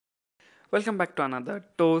Welcome back to another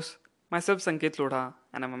dose. Myself Sanket Lodha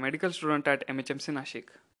and I'm a medical student at MHMC Nashik.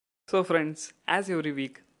 So friends, as every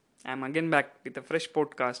week, I'm again back with a fresh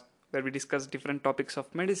podcast where we discuss different topics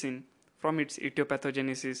of medicine from its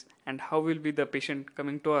etiopathogenesis and how will be the patient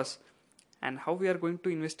coming to us and how we are going to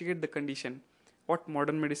investigate the condition, what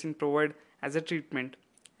modern medicine provide as a treatment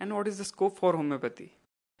and what is the scope for homeopathy.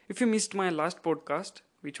 If you missed my last podcast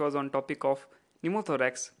which was on topic of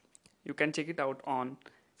pneumothorax, you can check it out on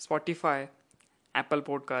Spotify, Apple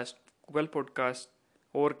Podcast, Google Podcast,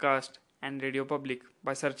 Overcast, and Radio Public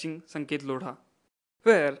by searching Sanket Lodha,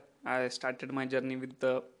 where I started my journey with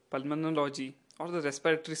the pulmonology or the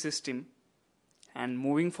respiratory system. And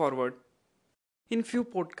moving forward, in few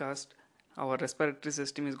podcasts, our respiratory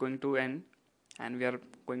system is going to end, and we are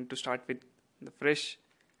going to start with the fresh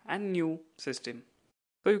and new system.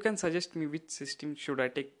 So you can suggest me which system should I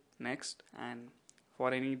take next, and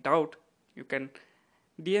for any doubt, you can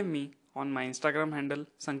DM me on my Instagram handle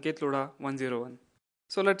SanketLoda101.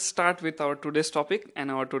 So let's start with our today's topic,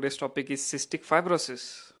 and our today's topic is cystic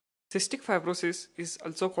fibrosis. Cystic fibrosis is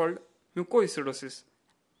also called mucoviscidosis,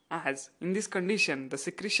 as in this condition the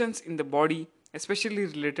secretions in the body, especially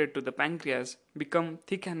related to the pancreas, become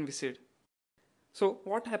thick and viscid. So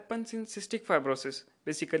what happens in cystic fibrosis?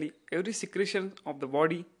 Basically, every secretion of the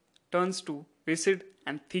body turns to viscid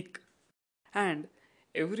and thick, and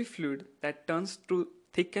every fluid that turns to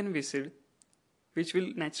thick and viscid, which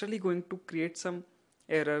will naturally going to create some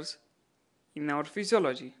errors in our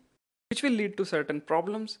physiology, which will lead to certain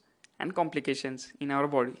problems and complications in our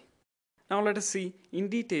body. Now let us see in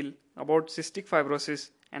detail about cystic fibrosis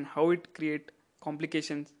and how it creates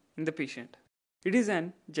complications in the patient. It is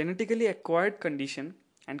an genetically acquired condition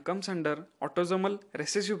and comes under autosomal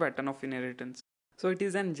recessive pattern of inheritance. So it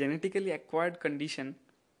is an genetically acquired condition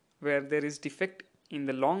where there is defect in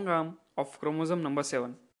the long arm of chromosome number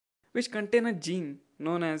 7, which contain a gene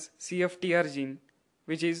known as CFTR gene,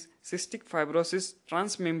 which is cystic fibrosis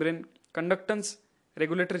transmembrane conductance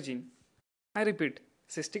regulator gene. I repeat,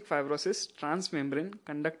 cystic fibrosis transmembrane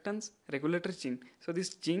conductance regulator gene. So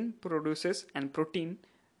this gene produces an protein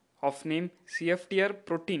of name CFTR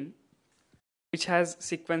protein, which has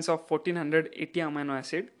sequence of 1480 amino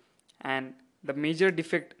acid, and the major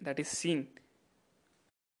defect that is seen.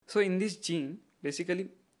 So in this gene, basically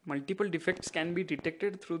multiple defects can be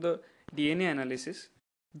detected through the DNA analysis.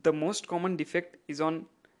 The most common defect is on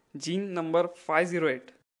gene number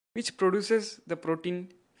 508, which produces the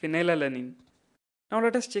protein phenylalanine. Now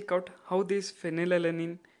let us check out how this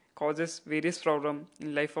phenylalanine causes various problems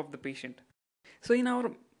in life of the patient. So in our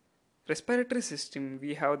respiratory system,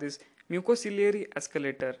 we have this mucociliary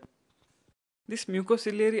escalator. This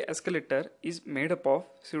mucociliary escalator is made up of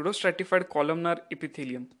pseudostratified columnar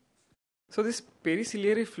epithelium. So this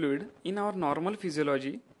periciliary fluid in our normal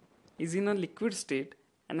physiology is in a liquid state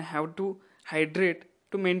and have to hydrate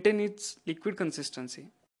to maintain its liquid consistency.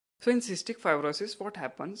 So in cystic fibrosis, what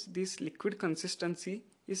happens? This liquid consistency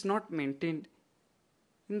is not maintained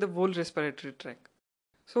in the whole respiratory tract.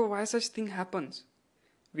 So why such thing happens?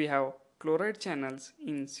 We have chloride channels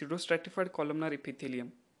in pseudostratified columnar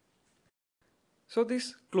epithelium. So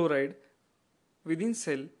this chloride within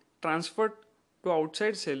cell transferred to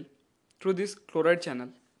outside cell through this chloride channel.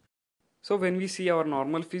 So when we see our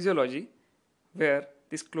normal physiology, where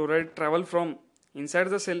this chloride travel from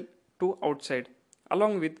inside the cell to outside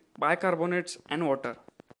along with bicarbonates and water,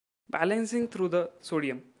 balancing through the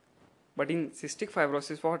sodium. But in cystic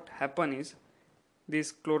fibrosis, what happens is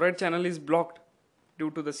this chloride channel is blocked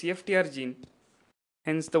due to the CFTR gene.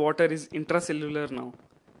 Hence the water is intracellular now.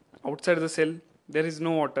 Outside the cell there is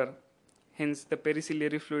no water. Hence the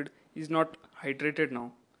periciliary fluid is not hydrated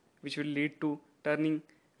now, which will lead to turning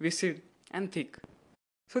viscid and thick.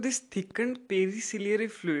 So this thickened periciliary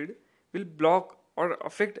fluid will block or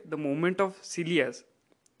affect the movement of cilias,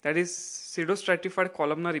 that is pseudostratified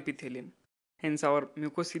columnar epithelium. Hence our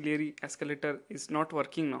mucociliary escalator is not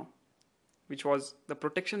working now, which was the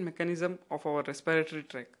protection mechanism of our respiratory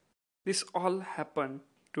tract. This all happened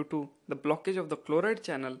due to the blockage of the chloride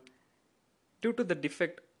channel due to the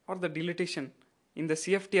defect or the dilatation in the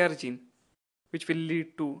CFTR gene, which will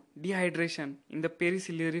lead to dehydration in the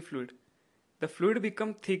periciliary fluid. The fluid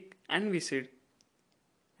becomes thick and viscid,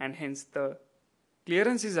 and hence the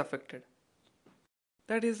clearance is affected.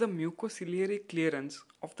 That is the mucociliary clearance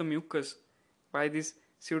of the mucus by this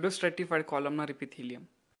pseudostratified columnar epithelium.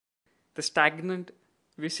 The stagnant,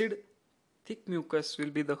 viscid, thick mucus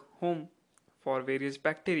will be the home for various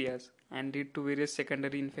bacteria and lead to various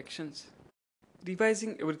secondary infections.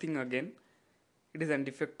 Revising everything again, it is a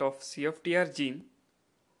defect of CFTR gene,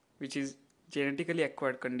 which is genetically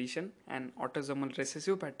acquired condition and autosomal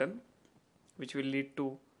recessive pattern. which will lead to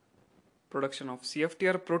production of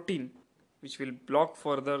CFTR protein, which will block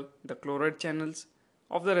further the chloride channels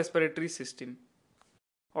of the respiratory system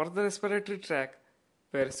or the respiratory tract,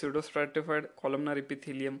 where pseudostratified columnar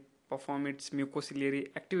epithelium perform its mucociliary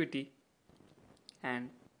activity, and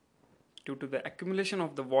due to the accumulation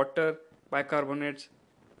of the water, bicarbonates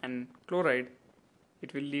and chloride,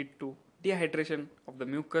 it will lead to dehydration of the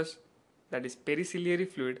mucus, that is periciliary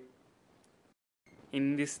fluid.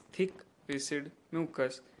 In this thick viscid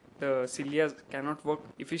mucus, the cilia cannot work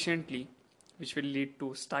efficiently, which will lead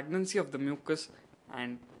to stagnancy of the mucus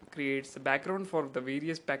and creates the background for the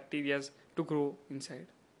various bacteria to grow inside.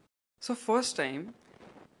 So first time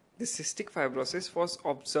this cystic fibrosis was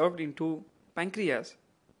observed into pancreas,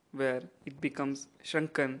 where it becomes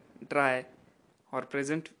shrunken, dry, or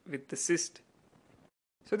present with the cyst.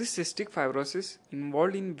 So this cystic fibrosis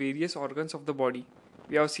involved in various organs of the body.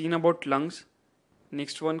 We have seen about lungs.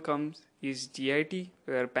 Next one comes is GIT,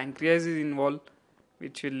 where pancreas is involved,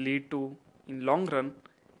 which will lead to, in long run,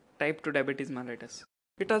 type 2 diabetes mellitus.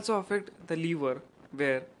 It also affects the liver,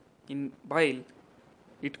 where in bile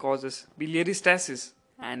it causes biliary stasis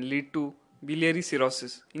and lead to biliary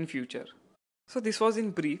cirrhosis in future. So this was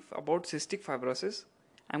in brief about cystic fibrosis.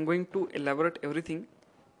 I am going to elaborate everything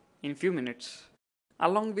in few minutes.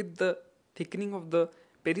 Along with the thickening of the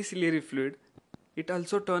periciliary fluid, it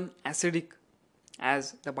also turns acidic,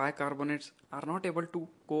 as the bicarbonates are not able to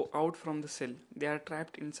go out from the cell. They are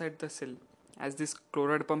trapped inside the cell, as this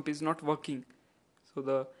chloride pump is not working. So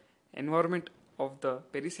the environment of the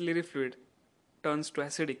periciliary fluid turns to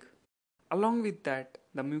acidic. Along with that,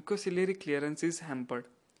 the mucociliary clearance is hampered.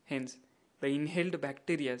 Hence, the inhaled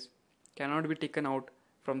bacteria cannot be taken out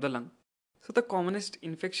from the lung. So the commonest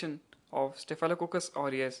infection of Staphylococcus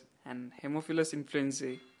aureus and Haemophilus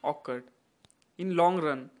influenzae occurred. In long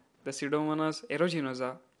run, the Pseudomonas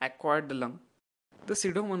aeruginosa acquired the lung. The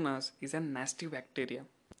Pseudomonas is a nasty bacteria.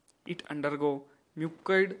 It undergo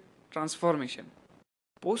mucoid transformation.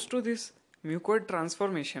 Post to this mucoid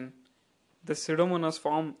transformation, the Pseudomonas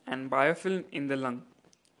form an biofilm in the lung,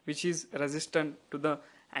 which is resistant to the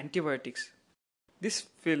antibiotics. This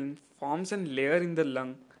film forms a layer in the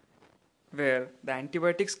lung where the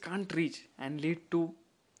antibiotics can't reach and lead to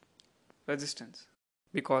resistance,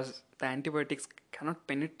 because the antibiotics cannot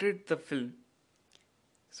penetrate the film.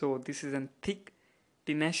 So this is a thick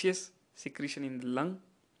tenacious secretion in the lung,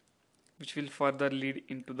 which will further lead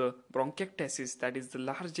into the bronchiectasis, that is the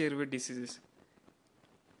large airway diseases.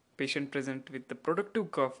 Patient present with the productive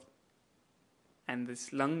cough, and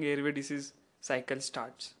this lung airway disease cycle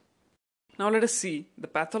starts. Now let us see the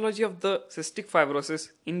pathology of the cystic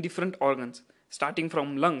fibrosis in different organs. Starting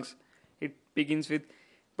from lungs, it begins with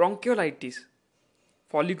bronchiolitis,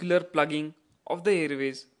 follicular plugging of the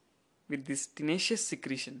airways with this tenacious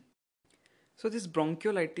secretion. So this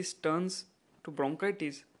bronchiolitis turns to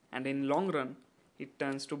bronchitis, and in long run it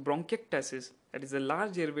turns to bronchiectasis, that is a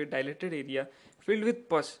large airway dilated area filled with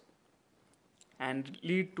pus, and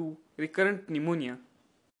lead to recurrent pneumonia.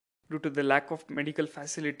 Due to the lack of medical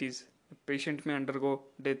facilities, the patient may undergo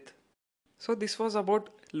death. So this was about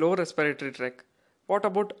lower respiratory tract. What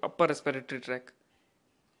about upper respiratory tract?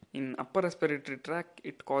 In upper respiratory tract,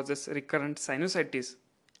 it causes recurrent sinusitis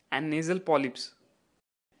and nasal polyps,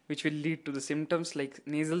 which will lead to the symptoms like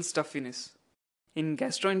nasal stuffiness. In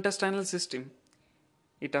gastrointestinal system,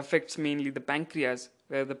 it affects mainly the pancreas,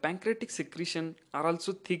 where the pancreatic secretion are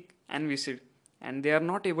also thick and viscid, and they are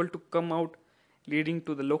not able to come out, leading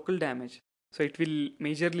to the local damage. So it will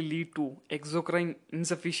majorly lead to exocrine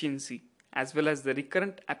insufficiency, as well as the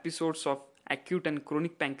recurrent episodes of acute and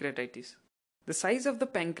chronic pancreatitis. The size of the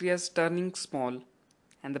pancreas turning small,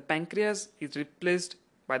 and the pancreas is replaced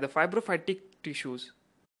by the fibrophytic tissues.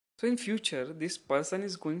 So in future, this person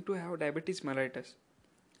is going to have diabetes mellitus.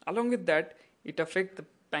 Along with that, it affects the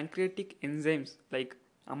pancreatic enzymes like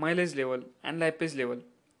amylase level and lipase level.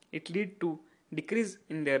 It leads to decrease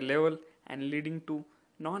in their level and leading to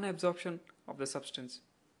non-absorption of the substance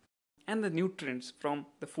and the nutrients from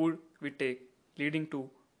the food we take, leading to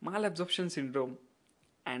malabsorption syndrome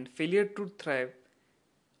and failure to thrive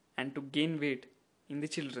and to gain weight in the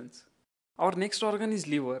children. Our next organ is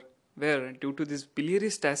liver, where due to this biliary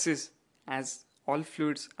stasis, as all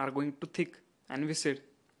fluids are going to thick and viscid,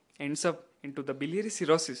 ends up into the biliary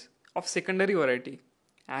cirrhosis of secondary variety,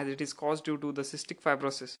 as it is caused due to the cystic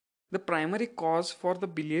fibrosis. The primary cause for the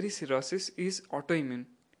biliary cirrhosis is autoimmune,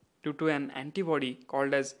 due to an antibody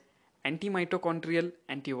called as antimitochondrial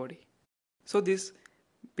antibody. So this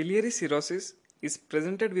biliary cirrhosis is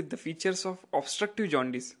presented with the features of obstructive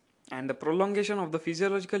jaundice and the prolongation of the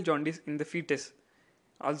physiological jaundice in the fetus.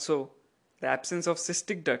 Also, the absence of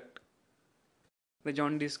cystic duct. The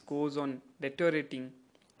jaundice goes on deteriorating,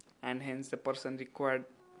 and hence the person required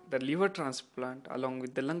the liver transplant along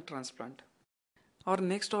with the lung transplant. Our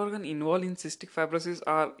next organ involved in cystic fibrosis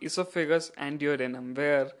are esophagus and duodenum,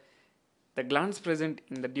 where the glands present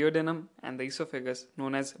in the duodenum and the esophagus,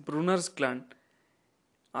 known as Brunner's gland,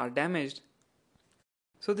 are damaged.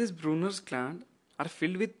 So these Brunner's gland are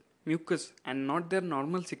filled with mucus and not their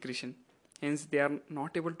normal secretion. Hence, they are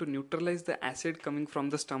not able to neutralize the acid coming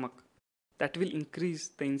from the stomach. That will increase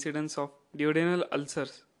the incidence of duodenal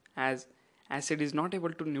ulcers, as acid is not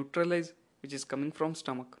able to neutralize which is coming from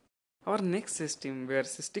stomach. Our next system where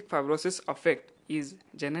cystic fibrosis affect is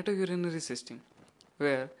genitourinary system,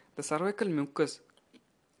 where the cervical mucus,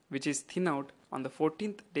 which is thin out on the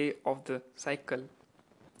 14th day of the cycle,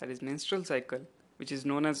 that is menstrual cycle, which is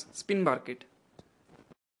known as spin barkit.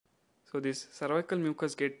 So this cervical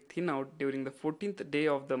mucus get thin out during the 14th day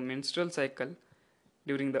of the menstrual cycle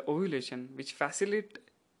during the ovulation, which facilitate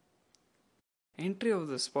entry of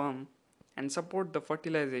the sperm and support the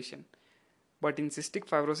fertilization. But in cystic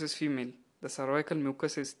fibrosis female, the cervical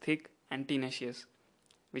mucus is thick and tenacious,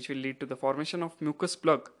 which will lead to the formation of mucus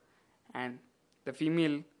plug, and the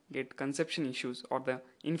female get conception issues or the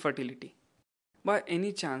infertility. By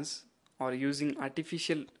any chance or using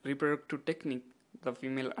artificial reproductive technique, the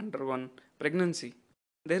female undergone pregnancy,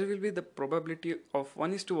 there will be the probability of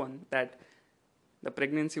 1:1 that the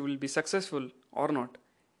pregnancy will be successful or not.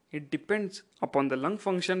 It depends upon the lung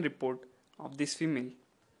function report of this female.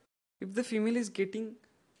 If the female is getting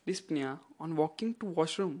dyspnea on walking to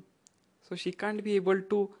washroom, so she can't be able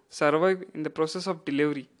to survive in the process of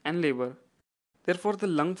delivery and labor. Therefore, the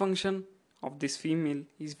lung function of this female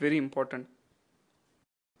is very important.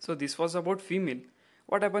 So this was about female.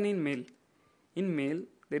 What happened in male? In male,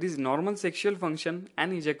 there is normal sexual function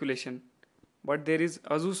and ejaculation, but there is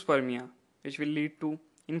azoospermia, which will lead to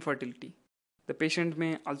infertility. The patient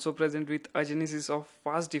may also present with agenesis of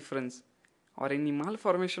vas deferens or any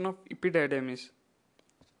malformation of epididymis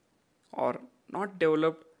or not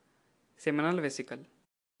developed seminal vesicle.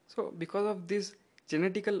 So because of these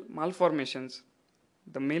genetical malformations,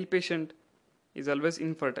 the male patient is always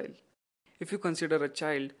infertile. If you consider a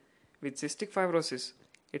child with cystic fibrosis,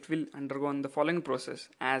 it will undergo the following process,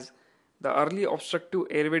 as the early obstructive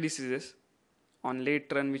airway diseases on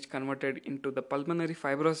late run which converted into the pulmonary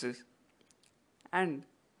fibrosis, and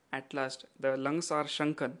at last the lungs are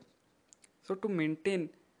shrunken. So to maintain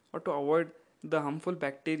or to avoid the harmful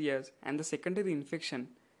bacteria and the secondary infection,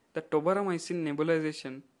 the tobramycin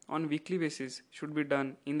nebulization on weekly basis should be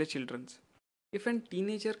done in the children. If a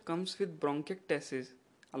teenager comes with bronchiectasis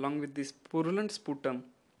along with this purulent sputum,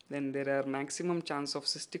 then there are maximum chance of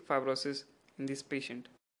cystic fibrosis in this patient.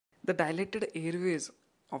 The dilated airways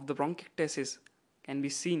of the bronchiectasis can be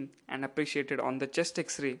seen and appreciated on the chest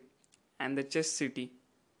X-ray and the chest CT.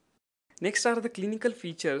 Next are the clinical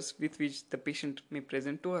features with which the patient may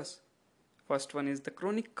present to us. First one is the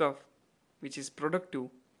chronic cough, which is productive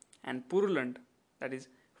and purulent, that is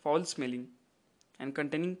foul smelling and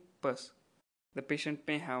containing pus. The patient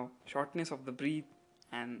may have shortness of the breath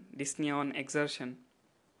and dyspnea on exertion.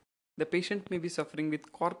 The patient may be suffering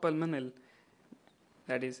with cor pulmonale,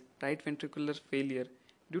 that is right ventricular failure,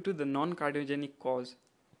 due to the non-cardiogenic cause,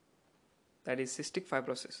 that is cystic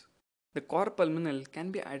fibrosis. The cor pulmonale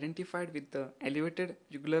can be identified with the elevated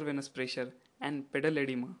jugular venous pressure and pedal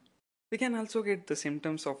edema. We can also get the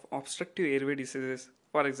symptoms of obstructive airway diseases.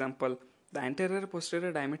 For example, the anterior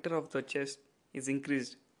posterior diameter of the chest is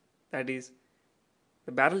increased, that is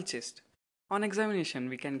the barrel chest. On examination,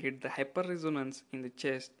 we can get the hyperresonance in the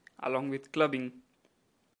chest along with clubbing.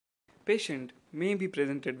 Patient may be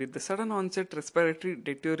presented with the sudden onset respiratory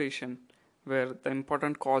deterioration, where the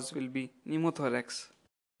important cause will be pneumothorax.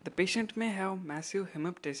 The patient may have massive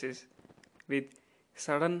hemoptysis with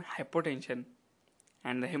sudden hypotension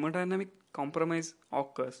and the hemodynamic compromise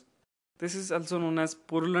occurs. This is also known as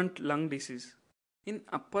purulent lung disease. In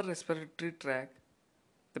upper respiratory tract,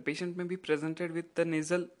 the patient may be presented with the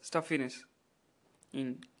nasal stuffiness.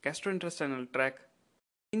 In gastrointestinal tract,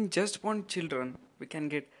 in just born children, we can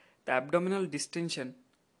get the abdominal distension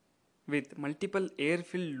with multiple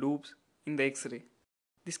air-filled loops in the X-ray.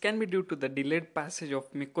 This can be due to the delayed passage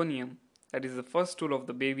of meconium, that is the first stool of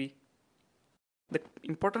the baby. The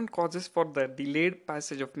important causes for the delayed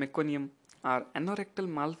passage of meconium are anorectal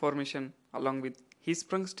malformation along with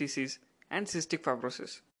Hirschsprung's disease and cystic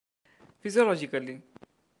fibrosis. Physiologically,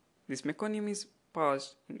 this meconium is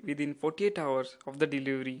passed within 48 hours of the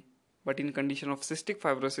delivery, but in condition of cystic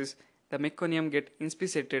fibrosis, the meconium get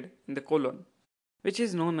inspissated in the colon, which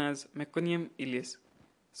is known as meconium ileus.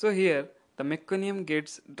 So here, the meconium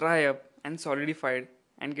gets dry up and solidified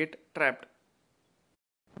and get trapped.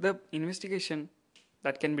 The investigation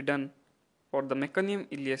that can be done for the meconium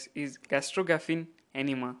ileus is gastrogafin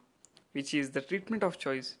enema, which is the treatment of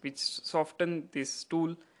choice which softens this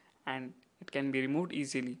stool and it can be removed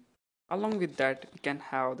easily. Along with that, we can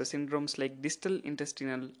have the syndromes like distal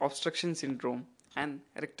intestinal obstruction syndrome and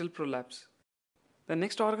rectal prolapse. The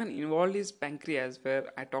next organ involved is pancreas, where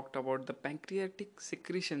I talked about the pancreatic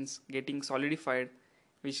secretions getting solidified,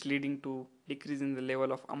 which leading to decrease in the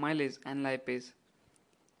level of amylase and lipase.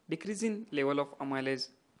 Decrease in level of amylase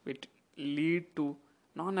will lead to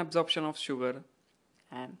non-absorption of sugar,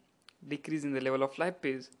 and decrease in the level of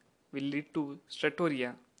lipase will lead to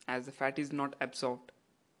steatorrhea as the fat is not absorbed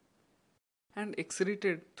and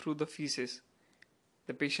excreted through the feces.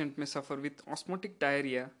 The patient may suffer with osmotic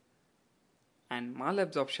diarrhea and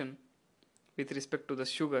malabsorption with respect to the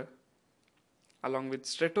sugar along with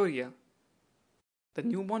steatorrhea. The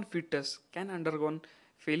newborn fetus can undergo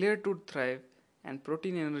failure to thrive and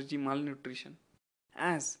protein energy malnutrition.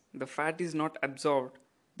 As the fat is not absorbed,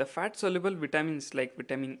 the fat soluble vitamins like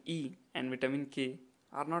vitamin E and vitamin K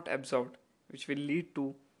are not absorbed, which will lead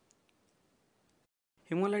to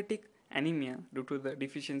hemolytic anemia due to the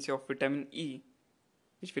deficiency of vitamin E,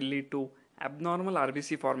 which will lead to abnormal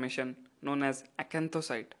RBC formation known as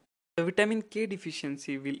acanthocyte. The vitamin K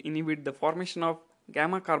deficiency will inhibit the formation of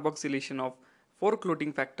gamma carboxylation of 4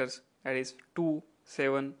 clotting factors, that is 2,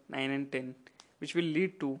 7, 9 and 10, which will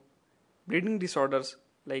lead to bleeding disorders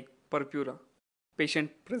like purpura.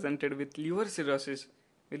 Patient presented with liver cirrhosis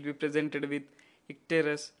will be presented with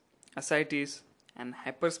icterus, ascites and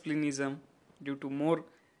hypersplenism due to more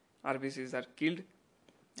RBCs are killed,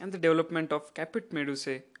 and the development of caput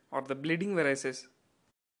medusae or the bleeding varices.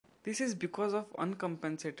 This is because of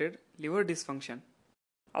uncompensated liver dysfunction.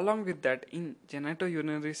 Along with that, in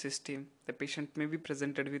genitourinary system, the patient may be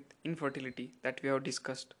presented with infertility that we have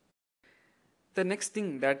discussed. The next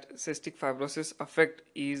thing that cystic fibrosis affect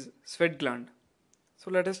is sweat gland.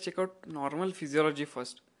 So let us check out normal physiology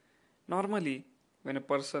first. Normally, when a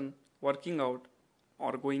person working out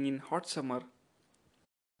or going in hot summer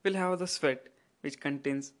will have the sweat which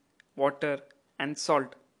contains water and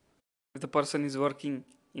salt. If the person is working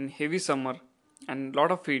in heavy summer and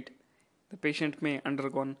lot of heat, the patient may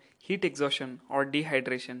undergo heat exhaustion or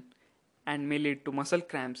dehydration and may lead to muscle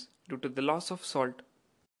cramps due to the loss of salt.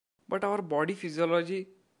 But our body physiology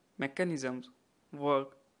mechanisms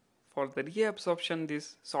work for the reabsorption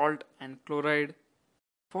this salt and chloride.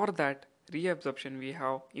 For that reabsorption we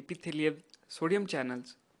have epithelial sodium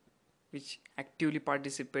channels which actively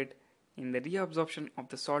participate in the reabsorption of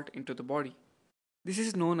the salt into the body. This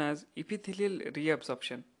is known as epithelial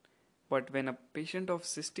reabsorption. But when a patient of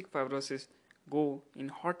cystic fibrosis go in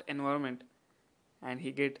hot environment and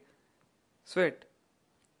he get sweat,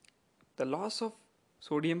 the loss of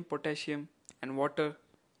sodium, potassium and water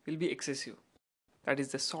will be excessive. That is,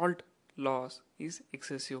 the salt loss is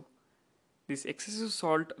excessive. This excessive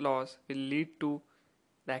salt loss will lead to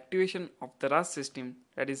the activation of the RAS system,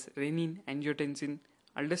 that is renin, angiotensin,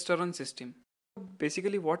 aldosterone system.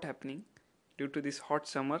 Basically what happening, due to this hot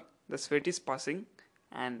summer the sweat is passing,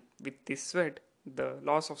 and with this sweat the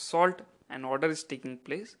loss of salt and water is taking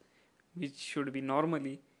place, which should be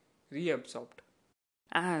normally reabsorbed.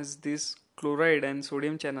 As this chloride and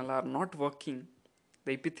sodium channel are not working,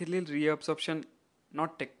 the epithelial reabsorption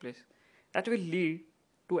not take place. That will lead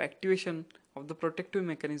to activation of the protective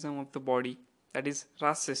mechanism of the body, that is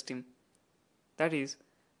RAS system, that is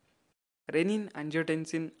renin,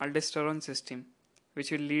 angiotensin, aldosterone system,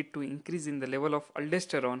 which will lead to increase in the level of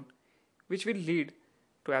aldosterone, which will lead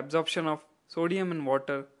to absorption of sodium and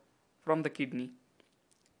water from the kidney,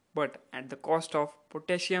 but at the cost of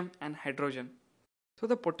potassium and hydrogen. So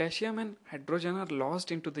the potassium and hydrogen are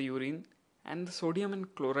lost into the urine and the sodium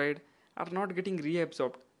and chloride are not getting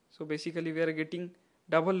reabsorbed. So basically we are getting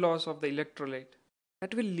double loss of the electrolyte.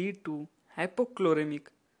 That will lead to hypochloremic,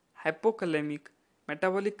 hypokalemic,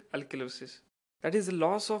 metabolic alkalosis. That is the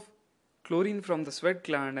loss of chlorine from the sweat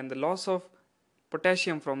gland and the loss of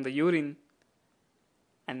potassium from the urine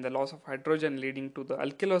and the loss of hydrogen leading to the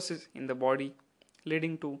alkalosis in the body,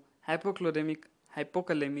 leading to hypochloremic,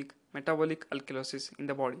 hypokalemic, metabolic alkalosis in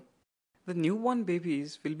the body. The newborn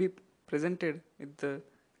babies will be presented with the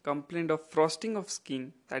complaint of frosting of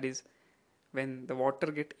skin, that is when the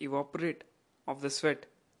water get evaporate of the sweat,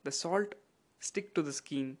 the salt stick to the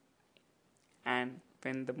skin, and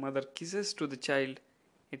when the mother kisses to the child,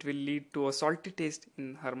 it will lead to a salty taste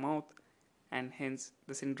in her mouth, and hence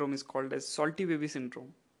the syndrome is called as salty baby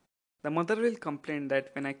syndrome. The mother will complain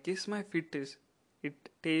that when I kiss my fetus, it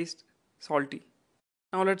tastes salty.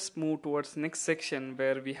 Now let's move towards next section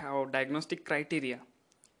where we have diagnostic criteria.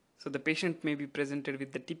 So the patient may be presented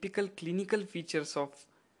with the typical clinical features of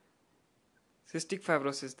cystic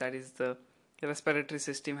fibrosis, that is, the respiratory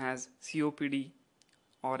system has COPD,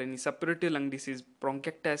 or any suppurative lung disease,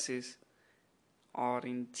 bronchiectasis, or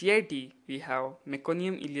in GIT we have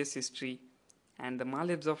meconium ileus history and the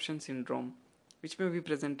malabsorption syndrome, which may be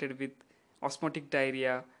presented with osmotic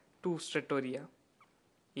diarrhea to steatorrhea.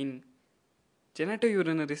 In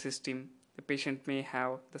genitourinary system, the patient may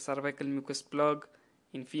have the cervical mucus plug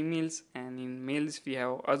in females, and in males we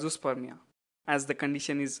have azoospermia. As the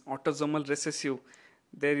condition is autosomal recessive,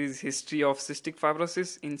 there is history of cystic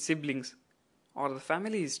fibrosis in siblings, or the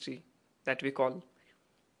family history that we call.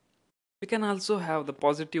 We can also have the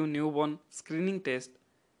positive newborn screening test,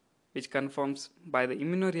 which confirms by the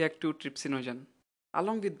immunoreactive trypsinogen.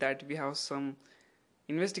 Along with that, we have some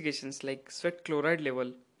investigations like sweat chloride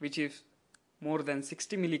level, which is more than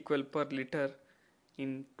 60 milliequal per liter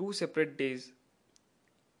in 2 separate days.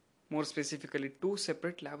 More specifically, 2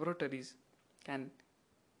 separate laboratories can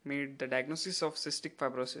made the diagnosis of cystic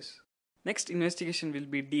fibrosis. Next investigation will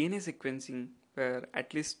be DNA sequencing, where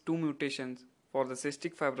at least 2 mutations for the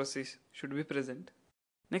cystic fibrosis should be present.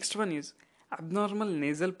 Next one is abnormal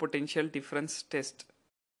nasal potential difference test.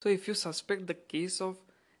 So if you suspect the case of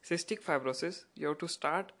cystic fibrosis, you have to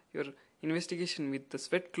start your investigation with the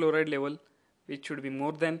sweat chloride level, which should be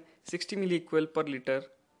more than 60 milliequal per liter,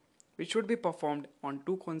 which should be performed on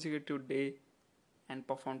 2 consecutive days and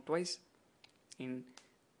performed twice in,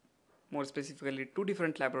 more specifically, 2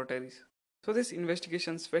 different laboratories. So this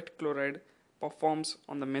investigation sweat chloride performs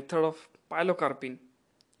on the method of pilocarpine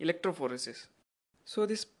electrophoresis. So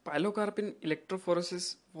this pilocarpine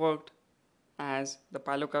electrophoresis worked as the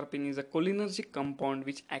pilocarpine is a cholinergic compound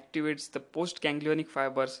which activates the postganglionic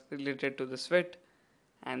fibers related to the sweat,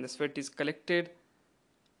 and the sweat is collected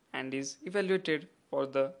and is evaluated for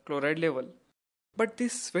the chloride level. But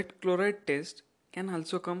this sweat chloride test can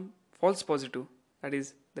also come false positive, that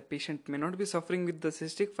is, the patient may not be suffering with the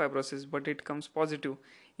cystic fibrosis, but it comes positive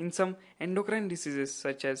in some endocrine diseases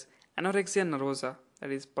such as anorexia nervosa,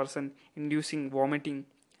 that is, person inducing vomiting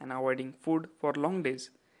and avoiding food for long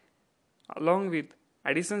days, along with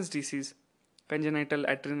Addison's disease, congenital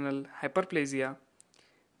adrenal hyperplasia,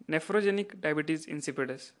 nephrogenic diabetes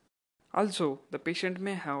insipidus. Also, the patient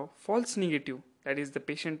may have false negative, that is, the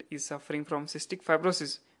patient is suffering from cystic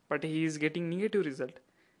fibrosis but he is getting negative result.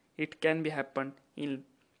 It can be happen in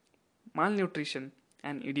malnutrition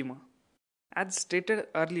and edema. As stated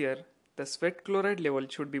earlier, the sweat chloride level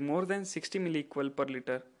should be more than 60 milliequal per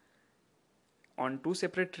liter on 2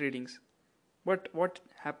 separate readings. But what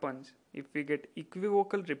happens if we get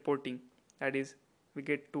equivocal reporting, that is, we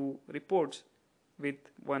get 2 reports with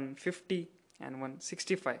 150 and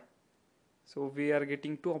 165? So we are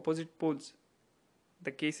getting 2 opposite poles.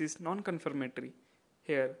 The case is non-confirmatory.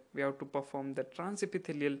 Here we have to perform the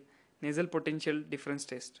transepithelial nasal potential difference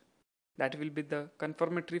test. That will be the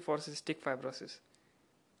confirmatory for cystic fibrosis.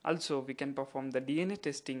 Also, we can perform the DNA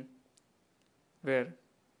testing, where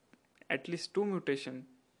at least 2 mutations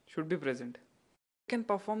should be present. We can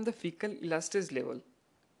perform the fecal elastase level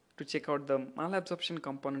to check out the malabsorption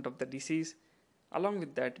component of the disease. Along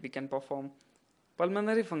with that, we can perform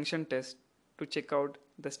pulmonary function test to check out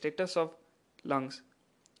the status of lungs,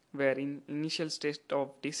 where in initial stage of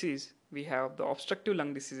disease we have the obstructive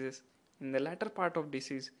lung diseases. In the latter part of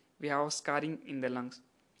disease, we have scarring in the lungs,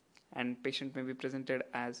 and patient may be presented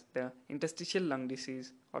as the interstitial lung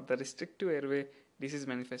disease or the restrictive airway disease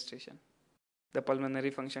manifestation. The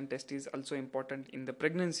pulmonary function test is also important in the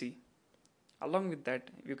pregnancy. Along with that,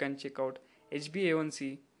 you can check out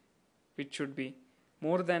HbA1c, which should be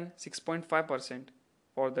more than 6.5%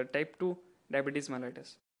 for the type 2 diabetes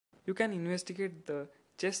mellitus. You can investigate the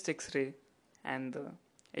chest X-ray and the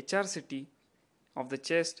HRCT of the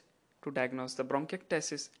chest to diagnose the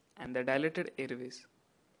bronchiectasis and the dilated airways.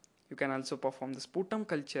 You can also perform the sputum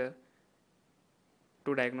culture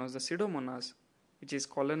to diagnose the pseudomonas, which is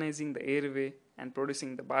colonizing the airway and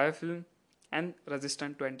producing the biofilm and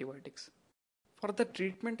resistant to antibiotics. For the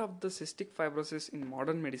treatment of the cystic fibrosis in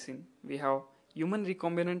modern medicine, we have human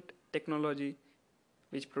recombinant technology,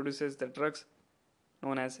 which produces the drugs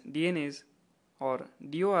known as DNAs or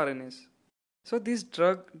doRNAs. So this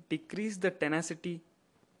drug decrease the tenacity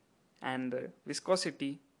and the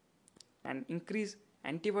viscosity and increase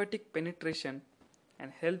antibiotic penetration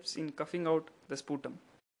and helps in coughing out the sputum.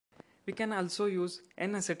 We can also use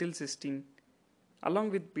N-acetylcysteine along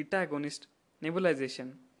with beta agonist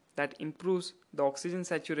nebulization that improves the oxygen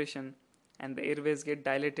saturation, and the airways get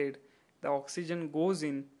dilated, the oxygen goes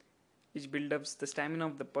in, which builds up the stamina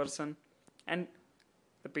of the person, and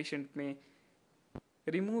the patient may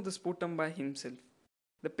remove the sputum by himself.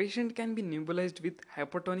 The patient can be nebulized with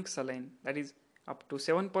hypertonic saline, that is up to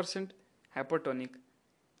 7% hypertonic,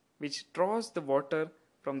 which draws the water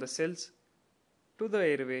from the cells to the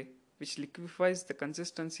airway, which liquefies the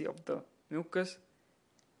consistency of the mucus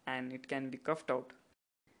and it can be coughed out.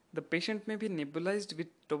 The patient may be nebulized with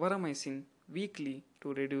tobramycin weekly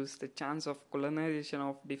to reduce the chance of colonization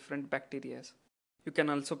of different bacteria. You can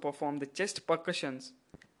also perform the chest percussions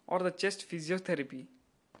or the chest physiotherapy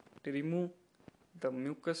to remove the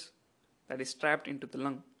mucus that is trapped into the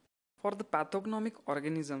lung. For the pathognomic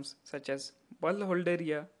organisms such as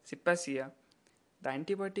Burkholderia cepacia, the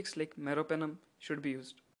antibiotics like meropenem should be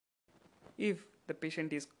used. If the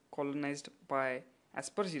patient is colonized by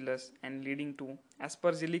aspergillus and leading to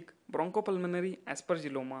aspergillic bronchopulmonary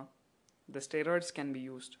aspergilloma, the steroids can be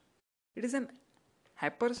used. It is an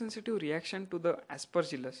hypersensitive reaction to the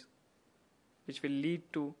aspergillus which will lead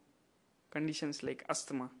to conditions like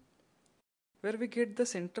asthma, where we get the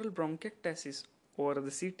central bronchiectasis over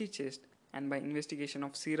the CT chest and by investigation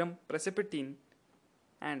of serum precipitin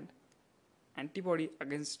and antibody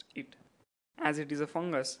against it. As it is a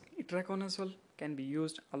fungus, itraconazole can be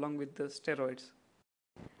used along with the steroids.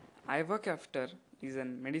 Ivacaftor is a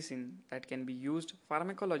medicine that can be used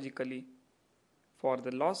pharmacologically for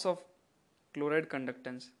the loss of chloride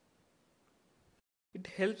conductance. It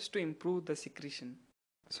helps to improve the secretion.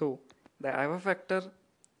 So, the Ivacaftor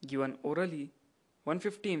given orally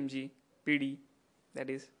 150 mg PD, that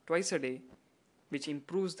is twice a day, which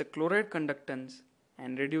improves the chloride conductance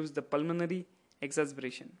and reduces the pulmonary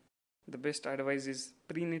exacerbation. The best advice is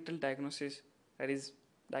prenatal diagnosis, that is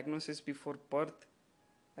diagnosis before birth,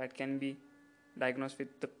 that can be diagnosed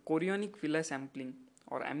with the chorionic villi sampling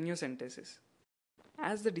or amniocentesis.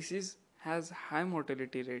 As the disease has high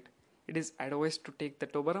mortality rate, it is advised to take the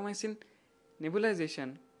tobramycin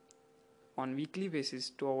nebulization on weekly basis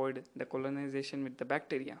to avoid the colonization with the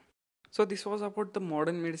bacteria. So this was about the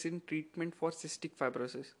modern medicine treatment for cystic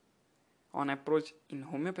fibrosis. On approach in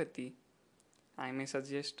homeopathy, I may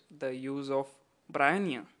suggest the use of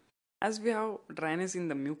bryonia. As we have dryness in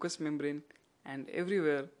the mucous membrane and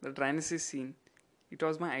everywhere the dryness is seen, it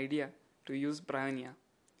was my idea to use bryonia.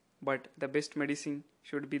 But the best medicine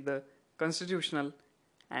should be the constitutional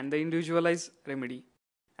and the individualized remedy.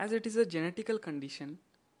 As it is a genetical condition,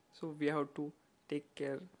 so we have to take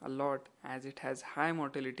care a lot as it has high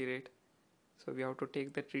mortality rate. So we have to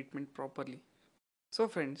take the treatment properly. So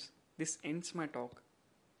friends, this ends my talk.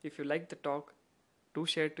 If you like the talk, do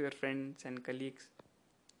share to your friends and colleagues.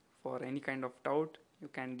 For any kind of doubt, you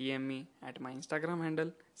can DM me at my Instagram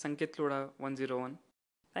handle sanketloda101.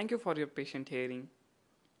 Thank you for your patient hearing.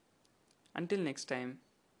 Until next time,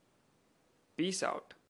 peace out.